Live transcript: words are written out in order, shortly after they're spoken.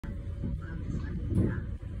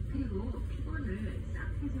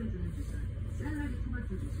해소해주는 주전, 샐러리 토마토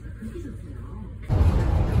주스가 그렇게 좋대요.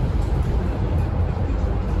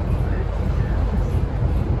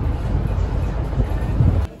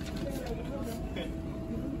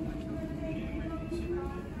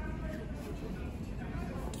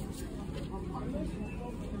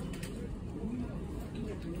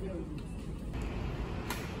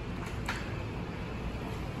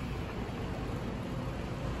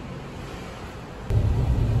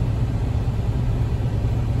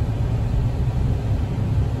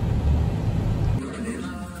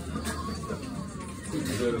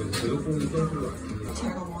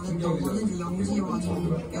 제가 원했던 거는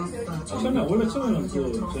영지원이었어요. 처음에 원래 처음에는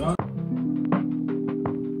그 제한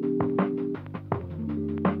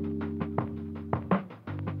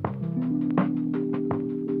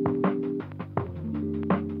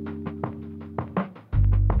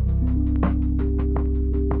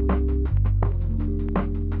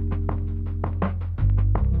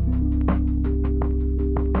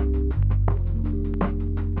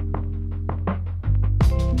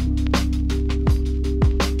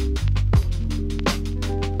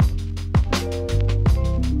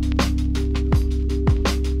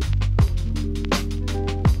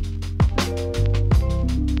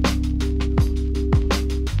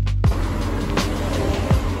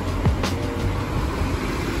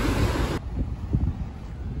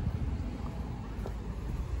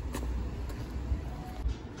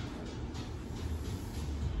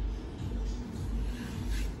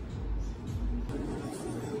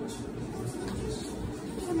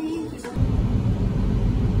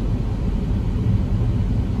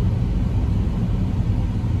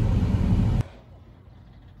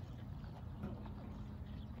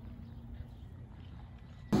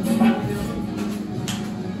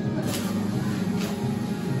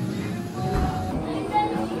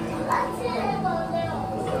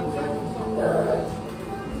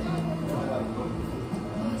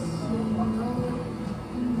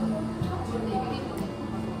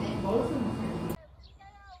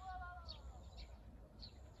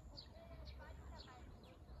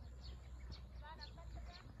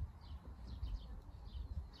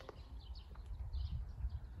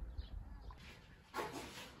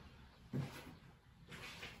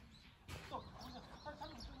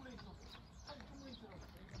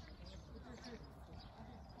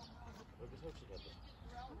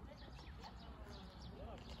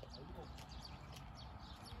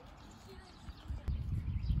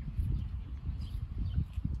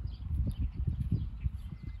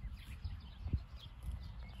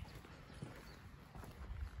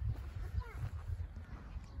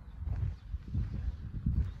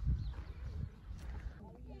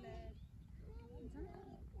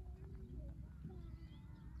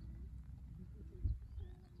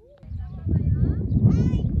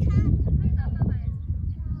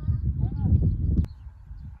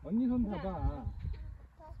언니 손 봐봐.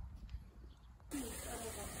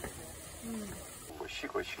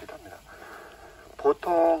 쉬고 쉬기도 합니다.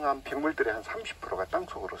 보통 한 빗물들의 한 30%가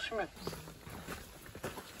땅속으로 스며.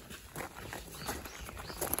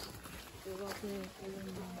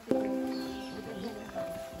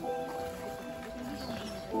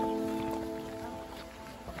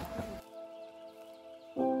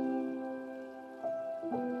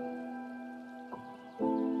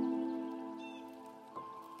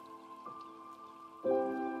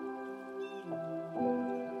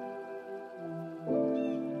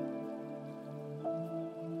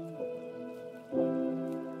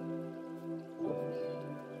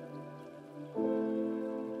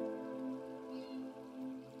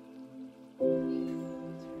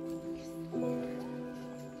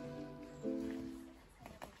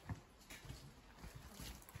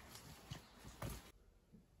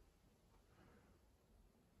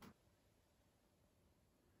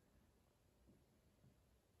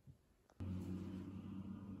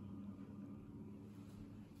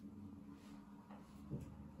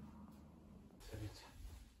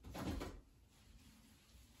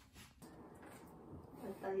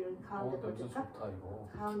 일단 여기 가운데 꽂을까? 좋다 이거.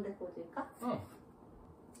 가운데 꽂을까? 응.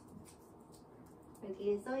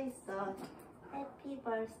 여기에 써있어. 해피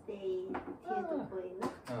버스데이. 뒤에도 보이나?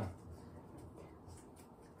 응.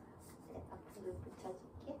 내가 불을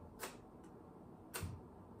붙여줄게.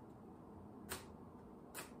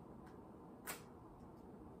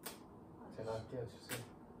 제가 할게요. 주세요.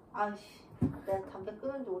 아이씨, 내가 담배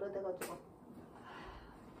끊은 지 오래돼가지고.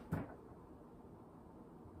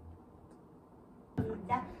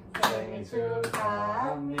 시작. 생일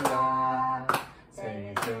축하합니다.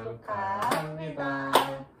 생일 축하합니다.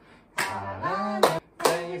 사랑하는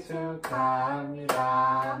생일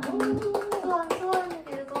축하합니다. 소원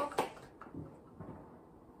빌고.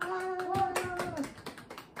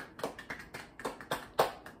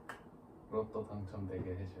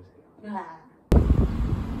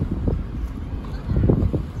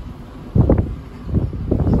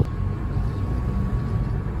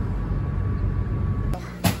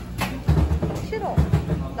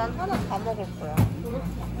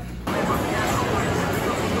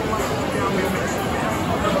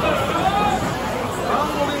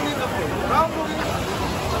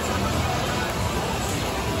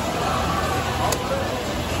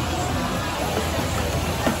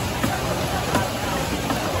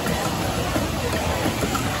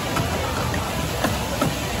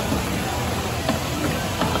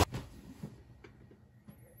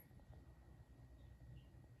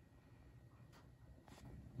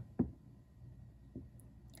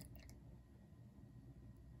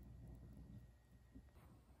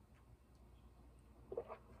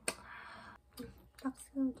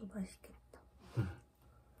 딱새우도 맛있겠다.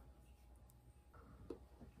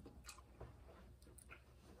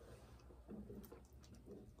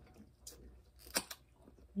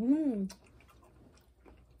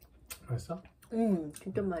 맛있어?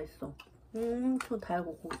 진짜 맛있어. 좀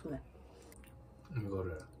달고 고소해.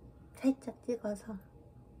 이거를 살짝 찍어서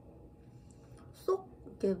쏙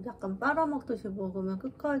이렇게 약간 빨아먹듯이 먹으면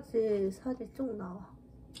끝까지 살이 쭉 나와.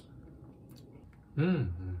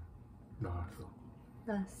 나왔어.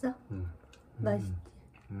 나왔어? 맛있지?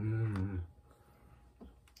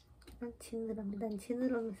 난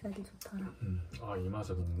지느러미 살이 좋더라. 아, 이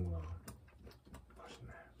맛에 먹는구나.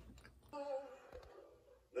 맛있네.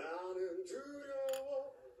 나는 두려워.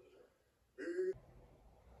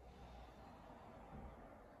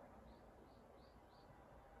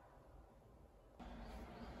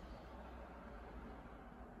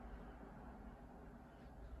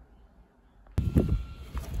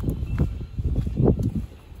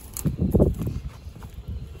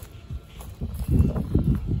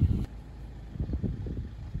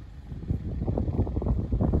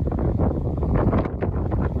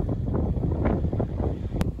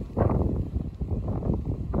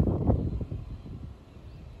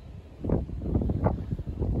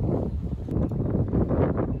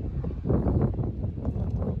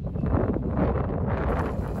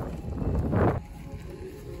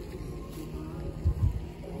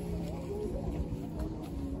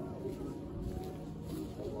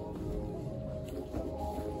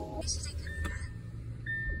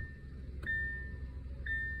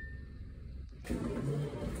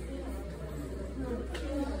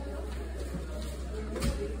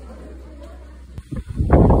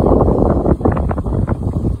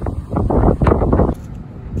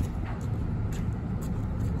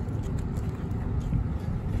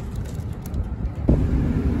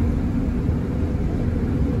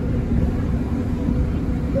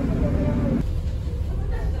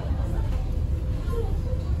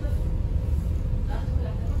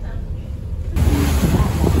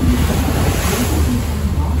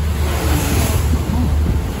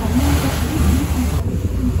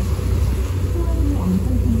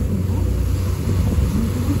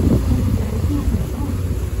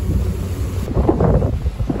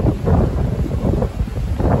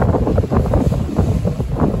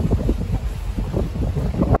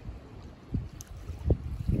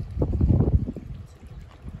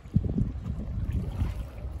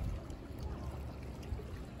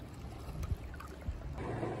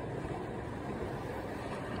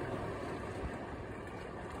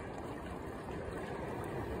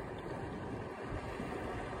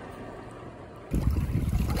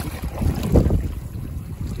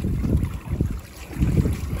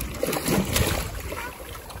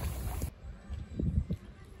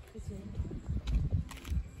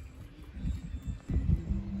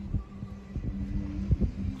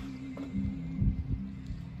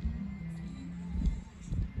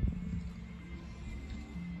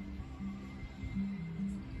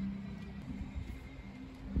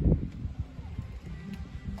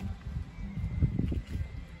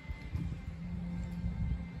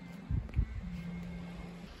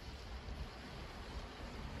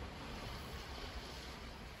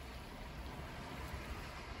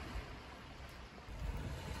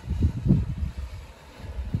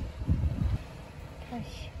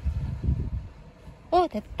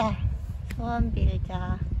 됐다. 소원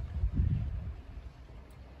빌자.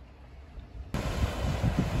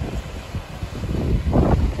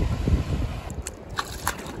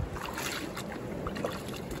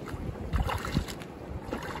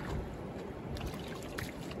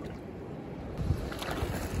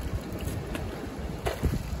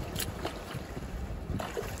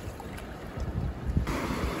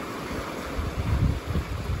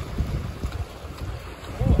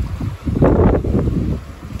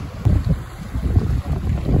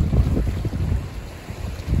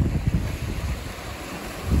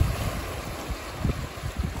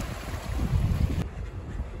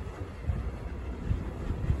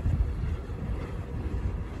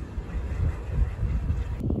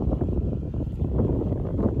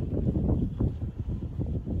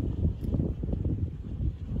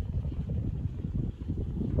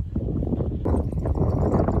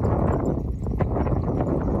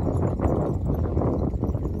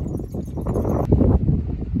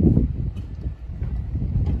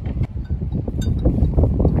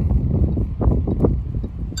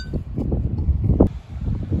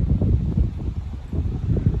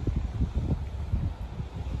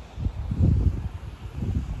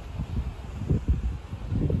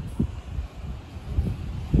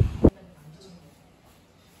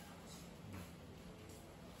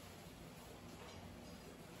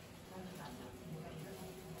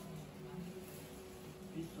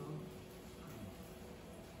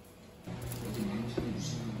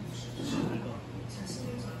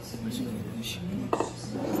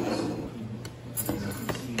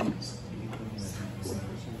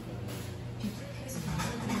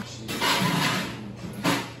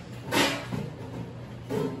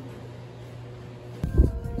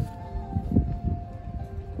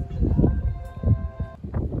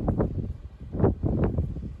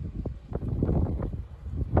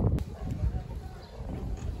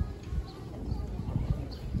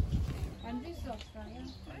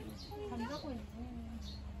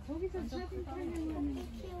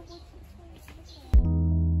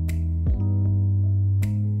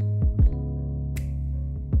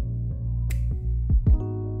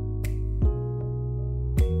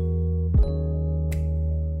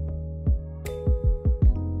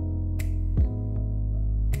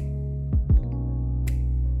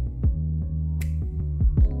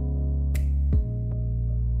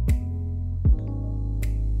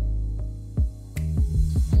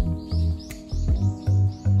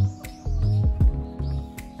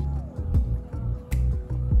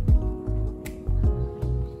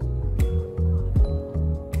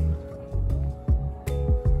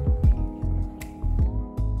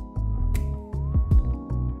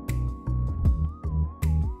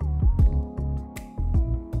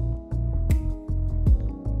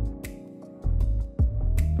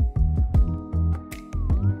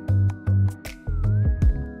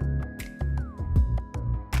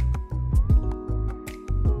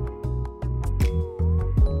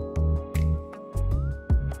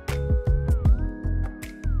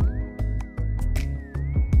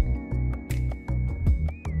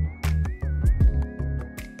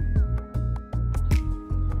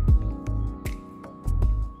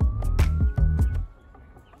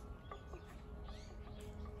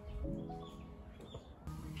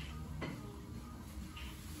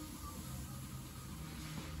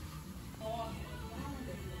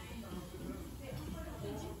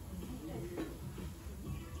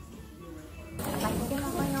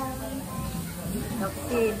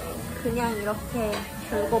 역시 그냥 이렇게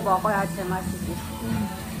들고 먹어야 제맛이지.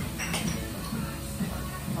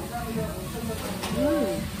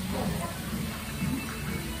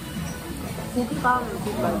 고기가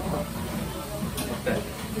되게 맛있어. 어때?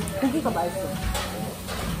 고기가 맛있어.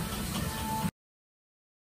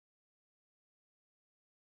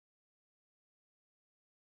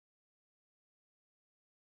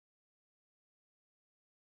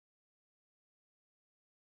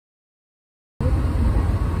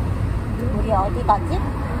 우리 어디 가지?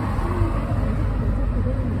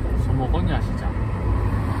 수목원이 아시죠?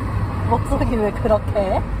 목소리 왜 그렇게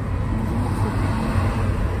해?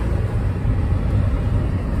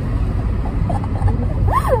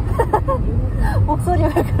 목소리 왜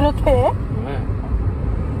그렇게 해? 왜?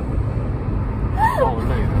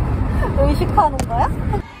 원래 이래. 의식하는 거야?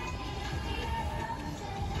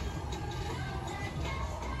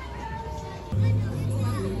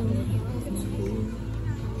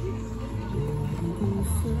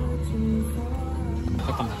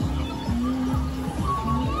 잠깐만.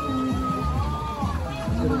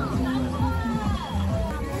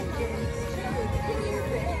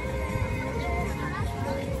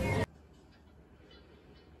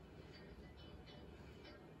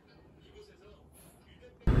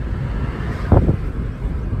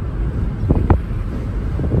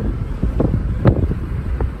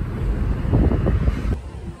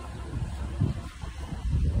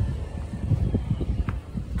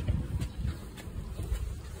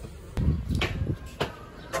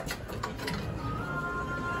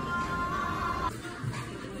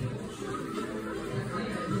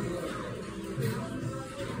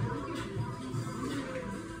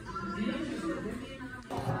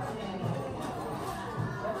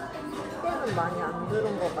 때는 많이 안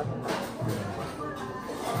들은 것 같다.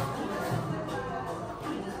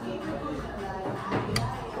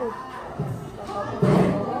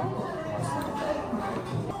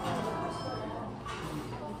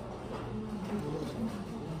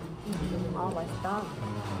 아, 맛있다.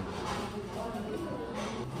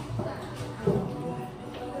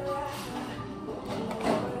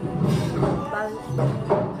 맛있어.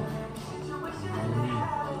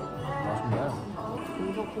 맛있네.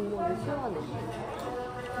 분석 국물이 시원해.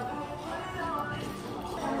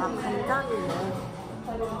 아, 간장이네.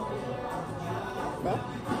 네?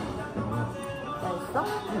 맛있어?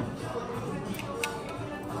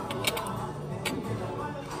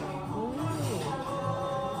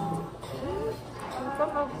 진짜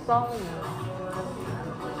맛있다.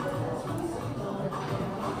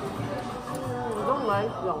 너무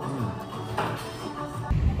맛있어.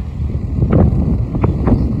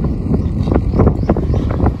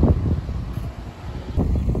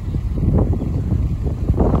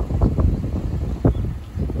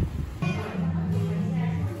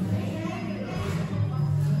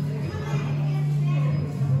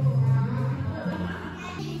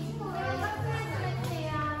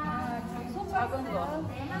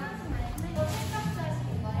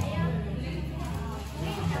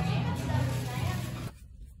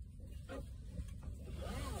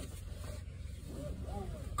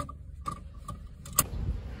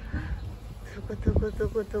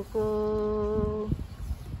 두구두구두구두구.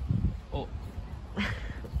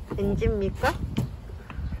 엔진입니까?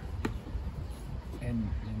 엔지.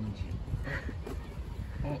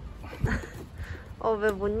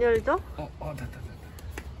 왜 못 열죠? 됐다.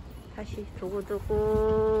 다시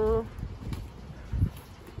두구두구.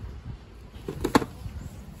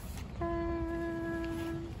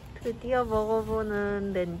 짠. 드디어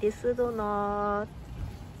먹어보는 랜디스도넛.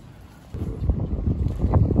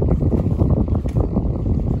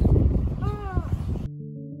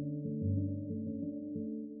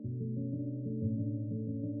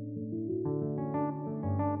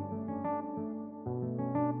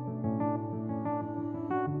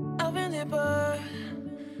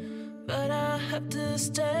 But I have to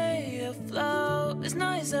stay afloat. It's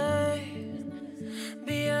not easy.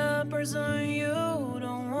 Be a person you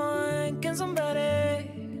don't want. Can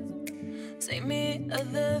somebody save me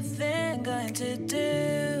of the thing going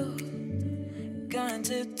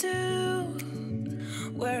to do?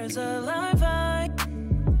 Where's the life I?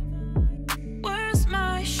 Where's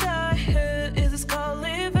my shot? Is this called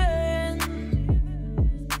living?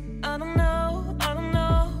 I don't know.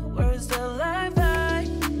 Where's the life I?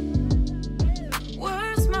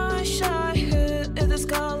 Where's my shot? Is this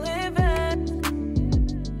called living?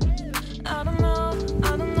 I don't know.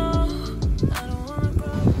 I don't wanna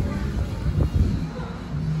grow.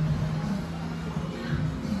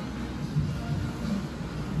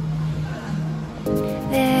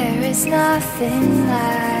 There is nothing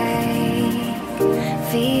like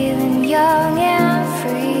feeling young and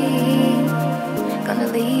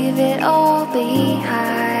leave it all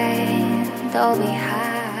behind, all behind.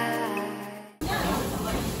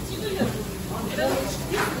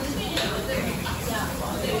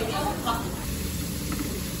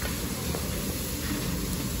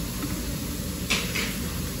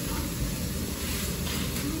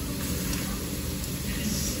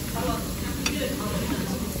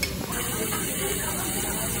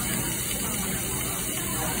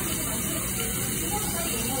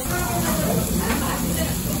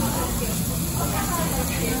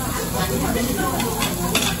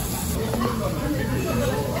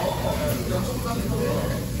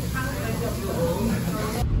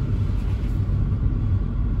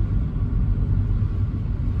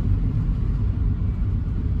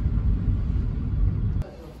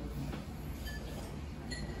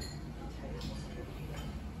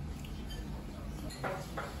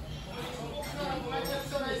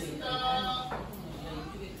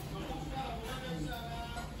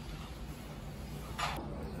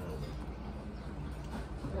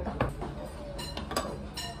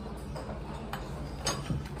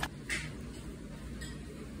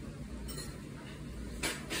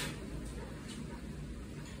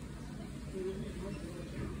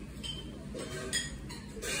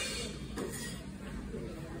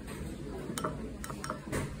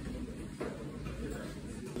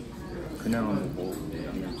 그냥 한번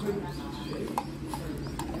먹어볼게요.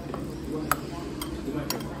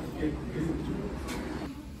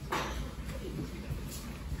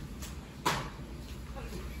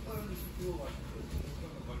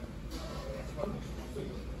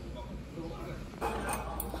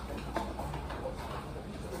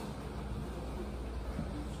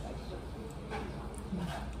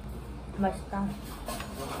 맛있다.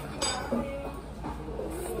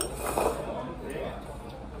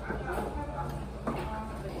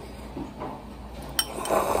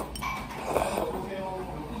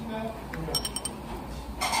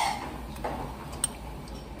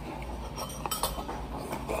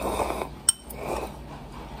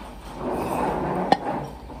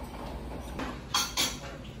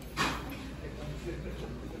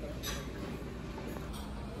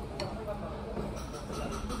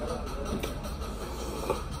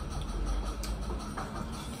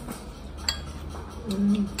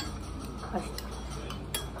 맛있다.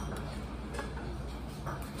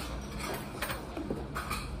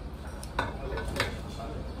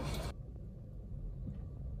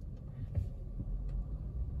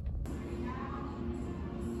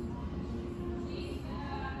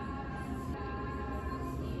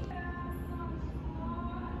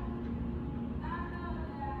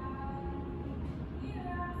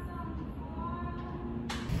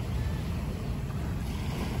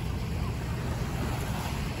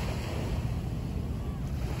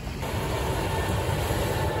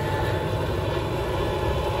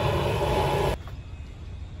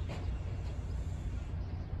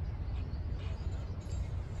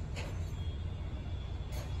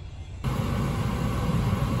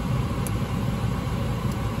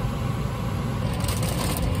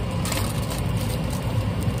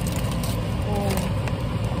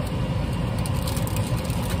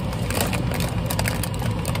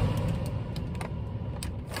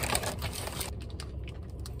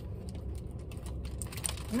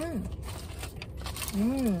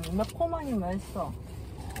 매콤하니 맛있어.